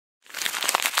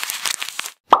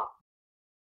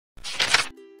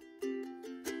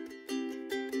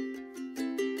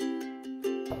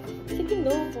Sige,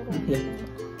 no.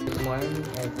 Good morning,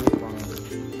 everyone.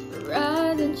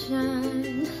 Rise and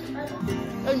shine.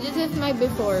 Oh, this is my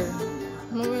before.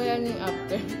 Mamaya na yung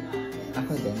after.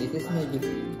 Ako din, this is my gift.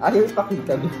 Ayaw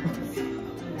ipakita mo.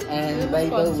 And by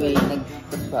the way,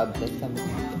 nagpa-swab test kami.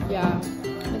 Yeah.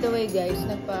 By the way guys,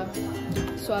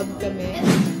 nagpa-swab kami.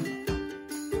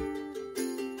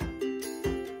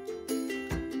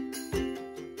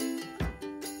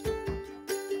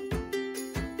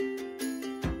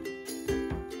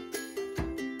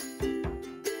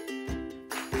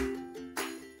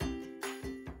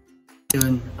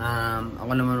 Yun,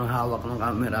 ako naman ang hawak ng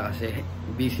camera kasi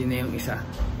busy na yung isa.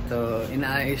 So,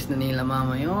 inaayos na nila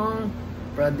mama yung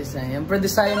prod design. Yung prod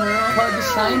designer!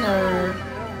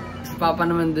 Si Papa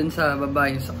naman dun sa baba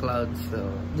yung sa clouds. So,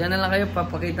 dyan na lang kayo.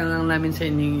 Papakita na lang namin sa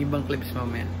inyo yung ibang clips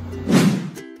mamaya.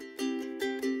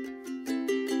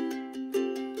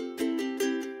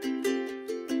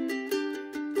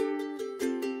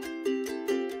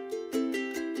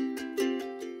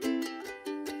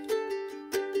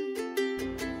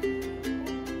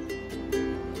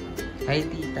 Hi,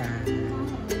 tita.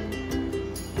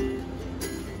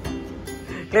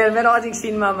 Kaya meron kasing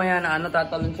scene mamaya na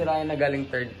tatalon si Ryan na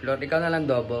galing 3rd floor. Ikaw na lang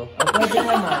double. Pwede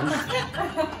naman.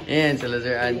 Ayan, sila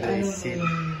Sir Andres.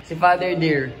 Si Father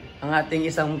Dear, ang ating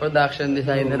isang production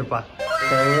designer pa.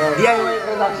 DIY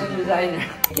production designer.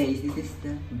 Guys, this is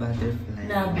the butterfly.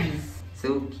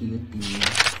 So cutie.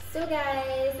 So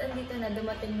guys, andito na,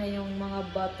 dumating na yung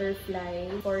mga butterfly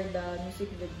for the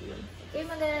music video. Kaya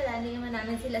mag-alala, hindi naman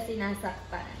namin sila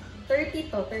sinasaktan.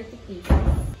 30 pieces.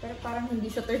 Pero parang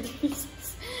hindi siya 30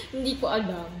 pieces. Hindi ko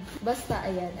alam. Basta,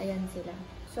 ayan sila.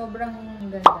 Sobrang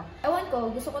ganda. Ewan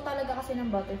ko, gusto ko talaga kasi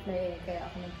ng butterfly kaya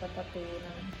ako nagpatato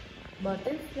ng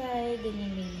butterfly,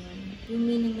 ganyan. Yung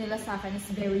meaning nila sa akin is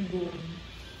very good.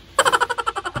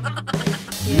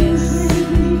 Yes.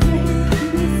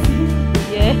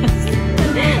 Yes.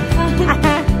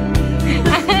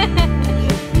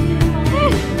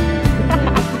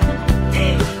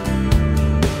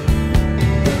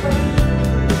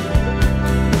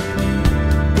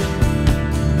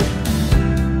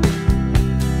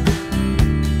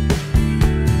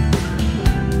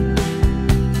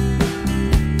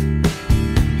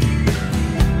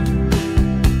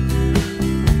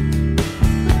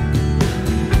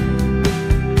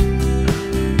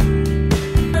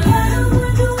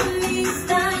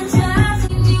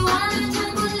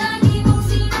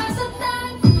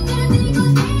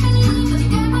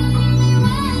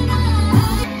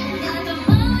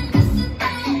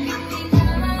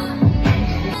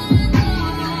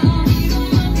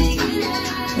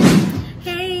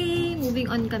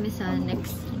 Kami sa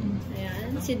next scene.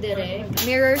 Ayan, si Derek.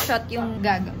 Mirror shot yung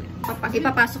gagawin.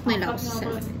 Ipapasok nila ako sa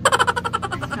cell.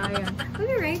 So, ayan. We'll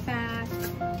be right back.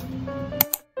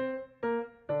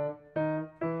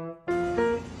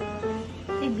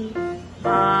 Hey, B.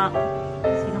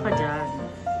 Sino ka dyan?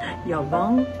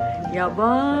 Yabang?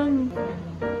 Yabang!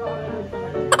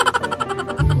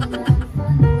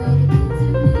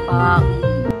 Pak!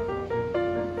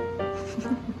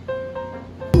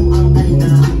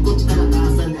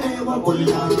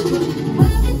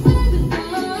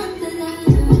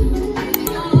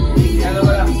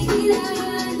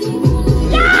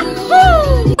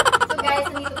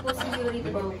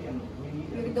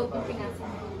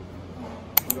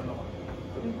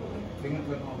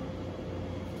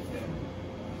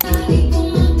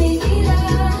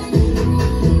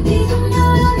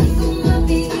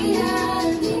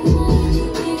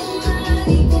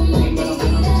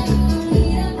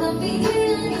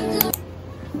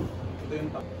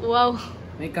 Wow.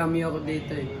 May cameo ko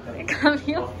dito eh. May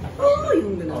cameo? Oo,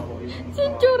 yung gano'n.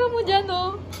 Sintura mo dyan,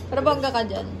 oh. Rabangga ka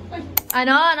dyan.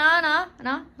 Ano?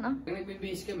 Kung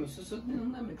nagbibihis kami, susot na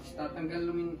lang namin. Tapos tatanggal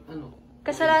namin,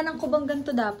 Kasalanan ko bang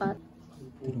ganito dapat?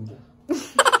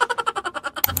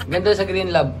 Ganda sa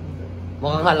Green Lab.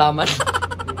 Mukhang halaman.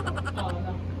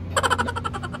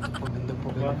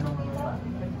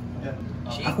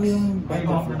 Ako yung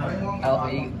butterfly.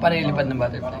 Okay, paano yung lipad ng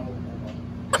butterfly?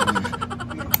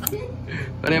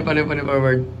 Paano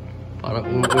forward? Parang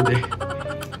umukod eh.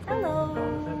 Hello!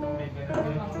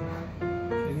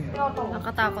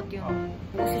 Nakatakot yung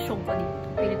posisyon ko dito.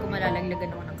 Pili ko malalaglagan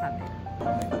ako ng camera.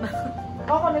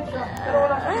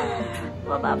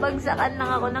 Mababagsakan lang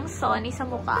ako ng Sony sa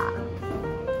mukha.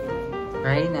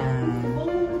 Rina.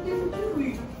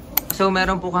 So,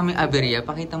 meron po kami aberya.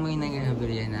 Pakita mo yung naging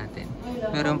aberya natin.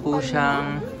 Meron po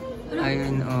siyang,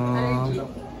 ayun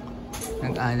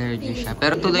nag-allergy siya.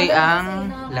 Pero tuloy ang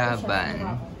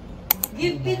laban.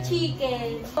 Give me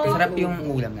chicken. Sarap yung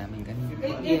ulam namin. Ganun.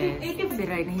 Yes. Si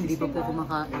Ryan na hindi pa po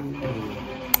kumakain.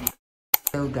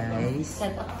 So guys,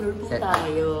 Set up tour po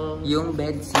tayo. Yung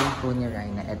bed scene po ni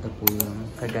Raina, ito po yung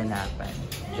kaganapan.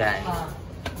 Diyan.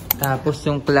 Tapos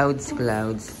yung clouds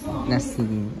na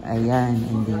scene. Ayan,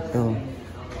 andito.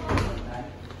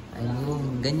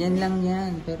 Ayun, ganyan lang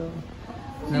yan. Pero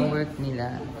na-work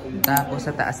nila. Tapos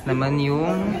sa taas naman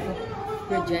yung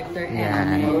Projector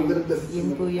yan.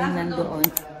 Yun po yung nandoon.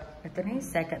 Ito na yung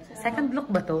second look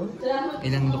ba to?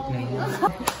 Ilang look na yun?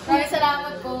 Maraming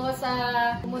salamat po sa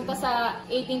pumunta sa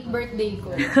 18th birthday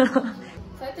ko.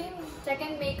 So ito yung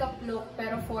second makeup look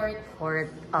pero fourth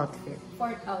outfit.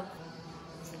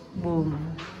 Boom.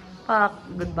 Pak,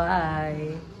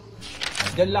 goodbye.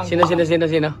 Sino?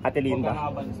 Ate Linda.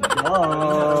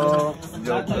 No.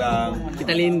 Joke lang.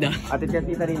 Tita Linda.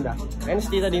 Tita Linda. Ayun si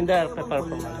Tita Linda.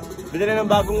 Bili na ng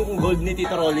bagong gold ni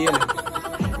Tita Rolly yun.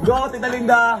 Go, Tita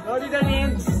Linda! Go, Tita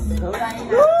Linda!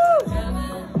 Woo!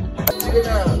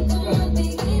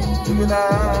 Sige na.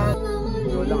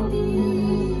 Go lang.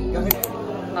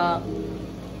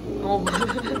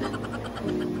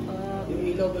 Yung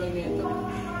ilaw ko lang nito.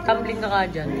 Tumbling ka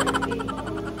dyan.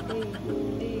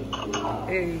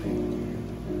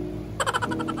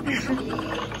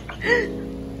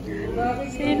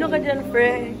 Sino ka dyan,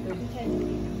 Frank?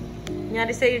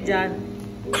 Nangyari sa'yo dyan.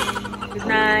 Good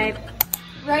night.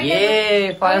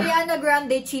 Yeah! Ariana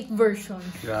Grande cheap version.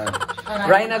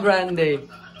 Raina Grande.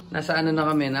 Nasa ano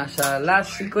na kami? Nasa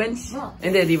last sequence?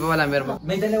 Hindi, di pa wala. Meron pa.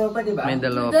 May dalawa pa, di ba? May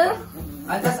dalawa pa.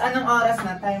 Tapos anong oras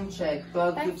na? Time check.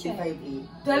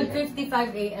 12:55 12:55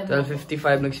 a.m.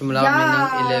 12:55 nagsimula kami ng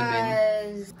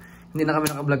 11. Hindi na kami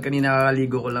naka-vlog kanina.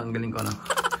 Kakaligo ko lang. Galing ko na.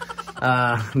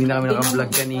 Hindi na kami naka-vlog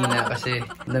kanina kasi...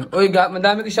 Uy,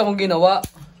 madami ko siya kung ginawa.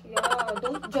 Yeah,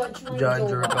 don't judge my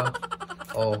Judger ka.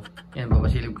 Oh, yan,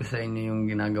 papasilip ko sa inyo yung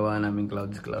ginagawa namin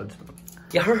clouds.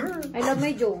 I love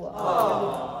my jowa.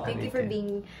 Thank you for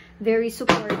being very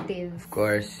supportive. Of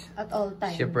course. At all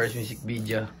times. It's your first music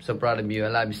video. So proud of you.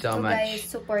 I love you so much. Guys,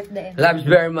 support the I love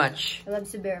you very much. I love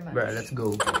you very much. Bro, let's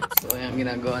go. So, yan,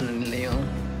 ginagawa na nila yung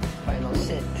final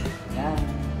set. Yan.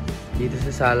 Dito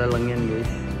sa sala lang yan,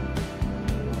 guys.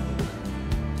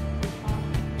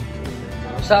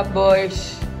 What's up,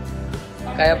 boys?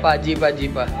 Kaya pa, G pa.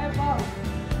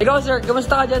 Ikaw, sir,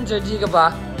 kamusta ka dyan, sir? G ka pa?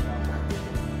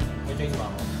 May choice ba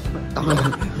ako?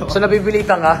 So,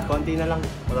 napipilitan ka? Konti na lang.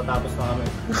 Matatapos na kami.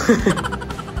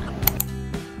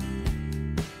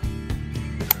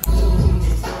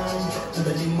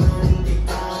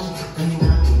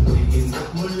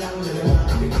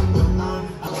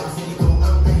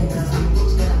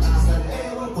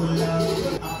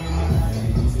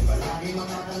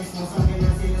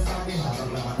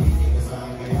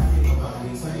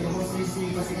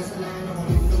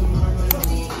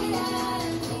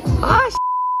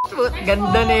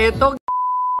 Ganda na ito.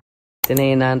 Ito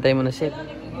na inaantay mo na set.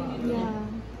 Yeah.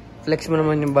 Flex mo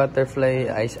naman yung butterfly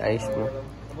ice mo.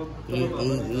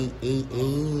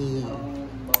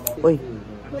 Uy.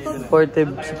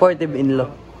 Supportive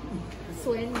in-law.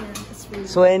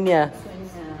 Suenya.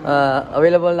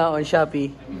 Available now on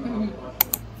Shopee.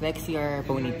 Flex your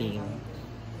ponytail.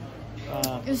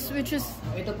 Which is,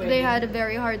 they had a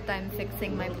very hard time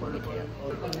fixing my ponytail.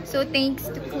 So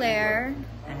thanks to Claire,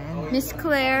 Miss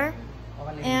Claire,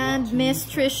 and Miss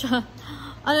Trisha.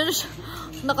 Ano na siya?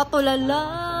 Nakatulala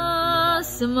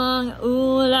sa mga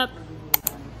ulap.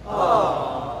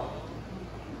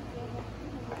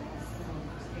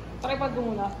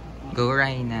 Go,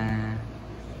 Raina.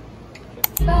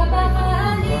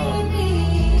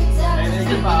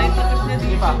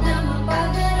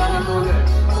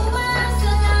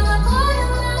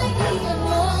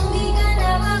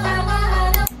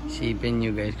 Isipin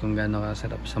nyo guys kung gaano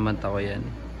kasarap sa mata ko yan.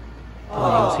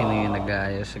 Yung sino yung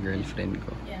nag-aayos sa girlfriend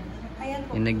ko.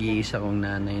 Yung nag-iisa kong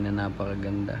nanay na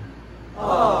napakaganda.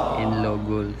 In-law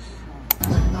goals.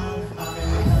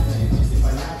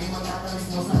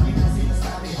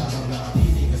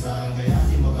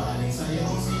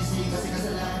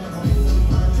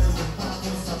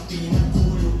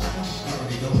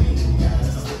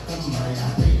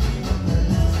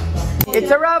 It's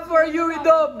a wrap for you,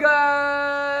 Idop,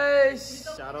 guys!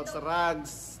 Shoutout sa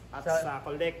Rags at sa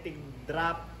Collective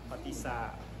Drop pati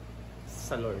sa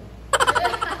Lord.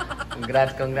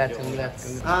 Congrats.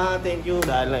 Thank you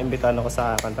dahil na-imbitahan ako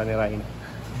sa kanta ni Raina.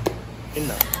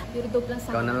 Yun na. Pure dope lang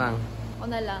sa Ikaw na lang. Ako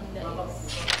na lang, guys.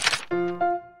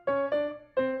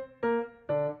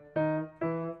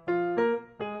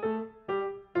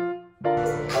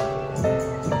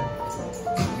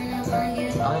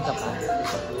 Okay ka pa?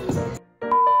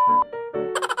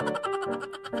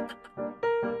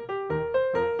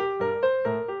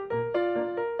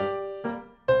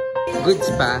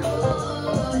 Goods pa?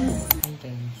 Okay.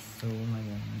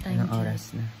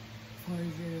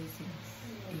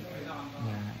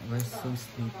 so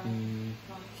sleepy.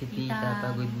 Si Tita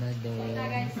pagod na din.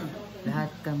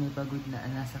 Lahat kami pagod na.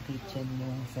 Nasa kitchen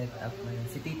yung setup na yun.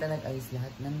 Si Tita nag-ayos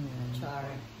lahat ng yan.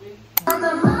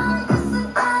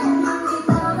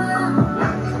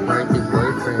 Supportive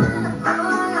boyfriend.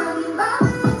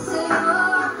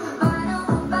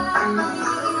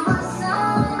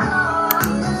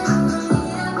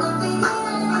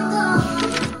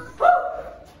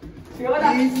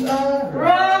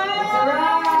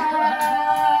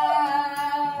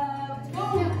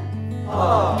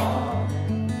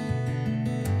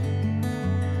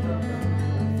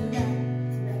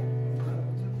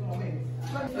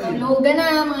 Luga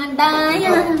na, mga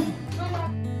daya.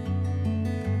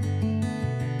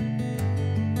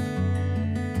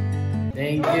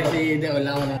 Thank you, Tita.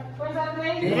 Wala ko na.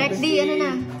 Direct D, ano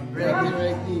na?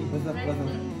 Direct D.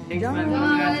 Thanks, man.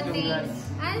 Congrats.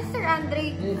 Sir Andre.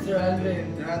 Sir Andre.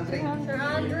 Sir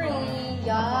Andre.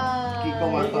 Yeah. Kiko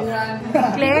Matos.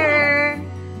 Claire.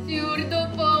 Si Yurdo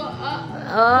po.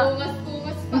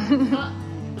 Pungas pa.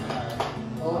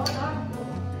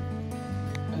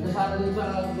 Ang dasara dun sa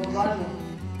gawaan.